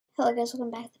Hello guys, welcome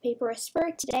back to the Paper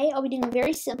Whisperer. Today I'll be doing a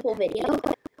very simple video.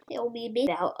 It will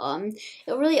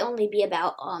really only be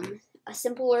about a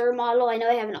simpler model. I know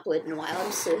I haven't uploaded in a while,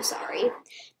 I'm so sorry.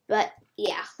 But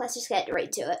yeah, let's just get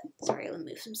right to it. Sorry, let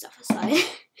me move some stuff aside.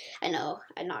 I know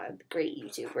I'm not a great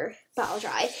YouTuber, but I'll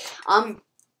try.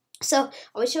 So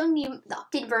I'll be showing you the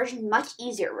updated version, much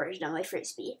easier version of my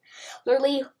Frisbee.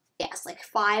 Literally, yeah, it's like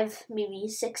 5, maybe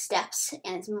 6 steps,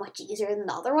 and it's much easier than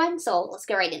the other one, so let's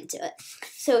get right into it.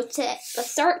 So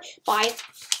let's start by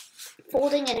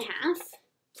folding in half,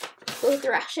 both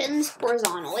directions,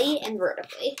 horizontally and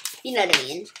vertically. You know what I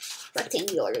mean.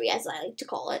 Rectangularly, as I like to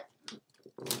call it.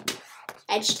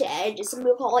 Edge to edge, as some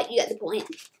people call it, you get the point.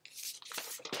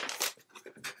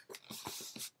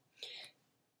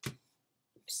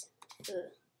 Oops.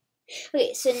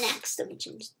 Okay, so next, let me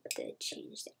change the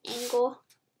angle.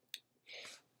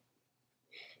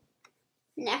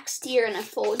 Next, you're going to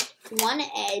fold one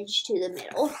edge to the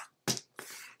middle.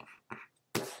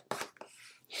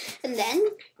 And then,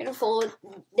 you're going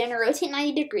to rotate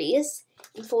 90 degrees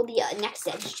and fold the next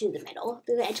edge to the middle,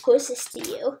 the edge closest to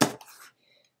you.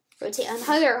 Rotate 90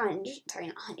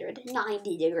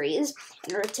 degrees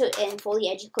and rotate and fold the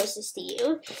edge closest to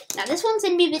you. Now, this one's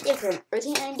going to be a bit different.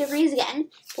 Rotate 90 degrees again,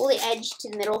 fold the edge to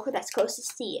the middle that's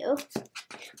closest to you.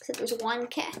 Except there's one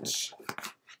catch.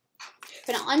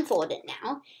 I'm going to unfold it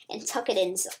now and tuck it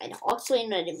inside. I'll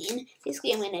explain what I mean.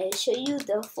 Basically, I'm going to show you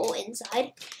the full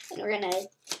inside, and we're going to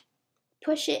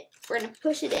push it. We're going to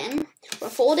push it in. We'll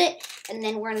fold it, and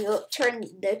then we're going to go turn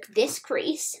this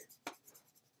crease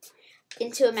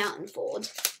into a mountain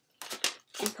fold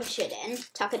and push it in,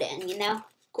 tuck it in. You know,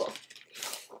 cool.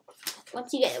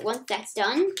 Once that's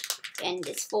done and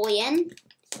it's fully in,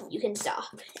 you can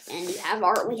stop, and we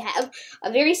have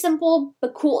a very simple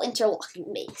but cool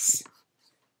interlocking base.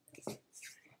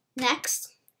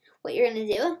 Next, what you're gonna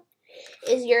do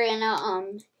is you're gonna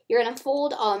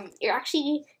fold you're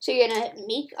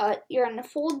gonna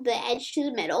fold the edge to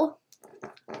the middle.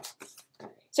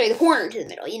 Sorry, the corner to the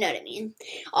middle. You know what I mean.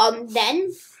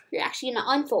 Then you're actually gonna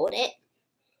unfold it,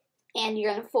 and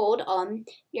you're gonna fold sorry,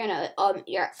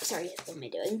 what am I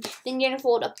doing? Then you're gonna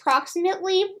fold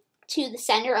approximately to the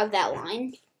center of that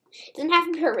line. It doesn't have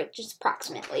to be perfect, just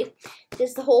approximately.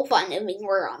 This is the whole fun of making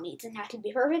origami. It doesn't have to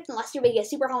be perfect unless you're making a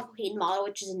super complicated model,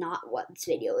 which is not what this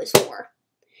video is for.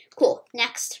 Cool.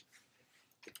 Next,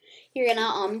 what you're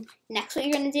gonna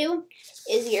do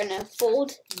is you're gonna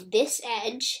fold this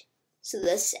edge. So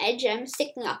this edge I'm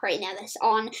sticking up right now, that's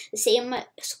on the same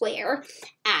square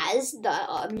as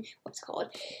the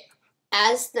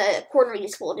as the corner you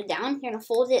just folded down. You're gonna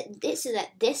fold it so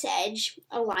that this edge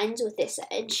aligns with this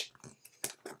edge.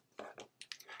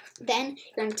 Then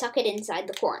you're going to tuck it inside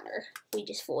the corner we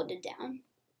just folded down.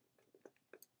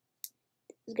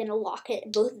 It's going to lock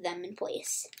both of them in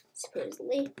place,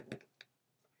 supposedly.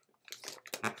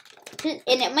 And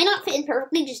it might not fit in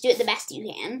perfectly, just do it the best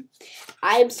you can.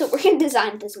 I'm still working on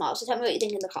design this model, so tell me what you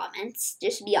think in the comments.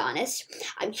 Just be honest.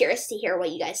 I'm curious to hear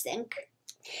what you guys think.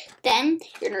 Then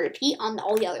you're going to repeat on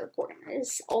all the other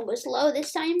corners. I'll go slow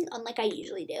this time, unlike I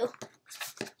usually do.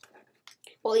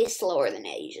 Well, at least slower than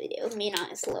I usually do. Maybe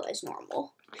not as slow as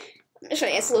normal. I'm going to show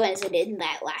you as slow as I did in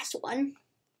that last one.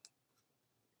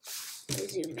 I'll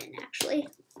zoom in, actually.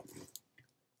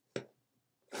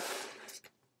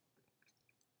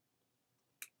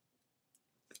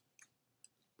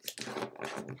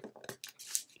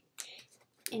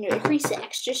 And you'll crease it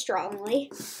extra strongly.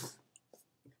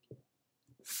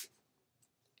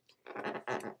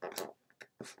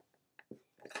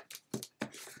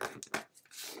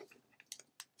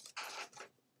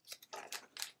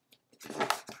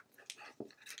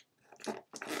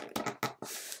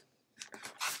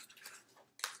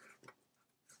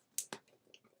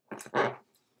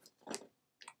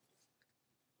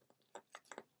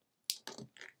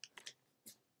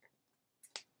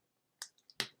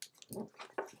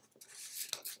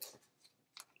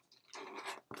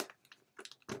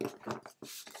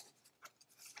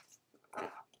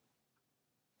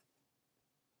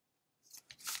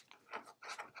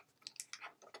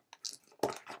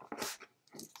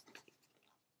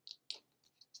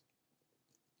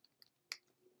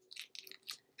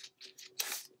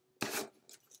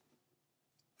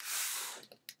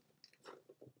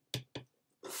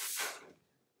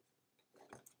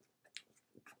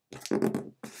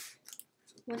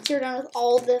 Once you're done with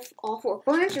all 4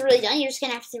 corners, you're really done. You're just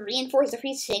going to have to reinforce the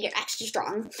crease to make it extra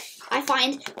strong. I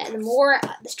find that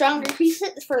the stronger you crease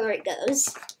it, the further it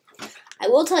goes. I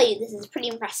will tell you, this is a pretty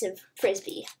impressive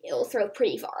Frisbee. It will throw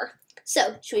pretty far.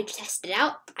 So, should we test it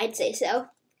out? I'd say so.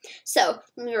 So,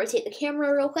 let me rotate the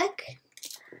camera real quick.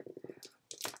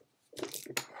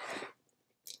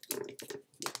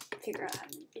 figure out how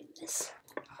to do this.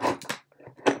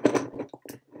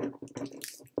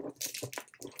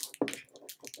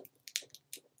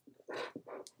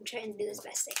 I'm trying to do this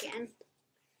best I can.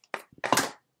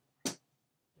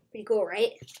 Pretty cool,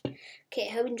 right? Okay,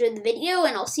 I hope you enjoyed the video,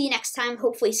 and I'll see you next time,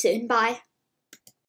 hopefully soon. Bye.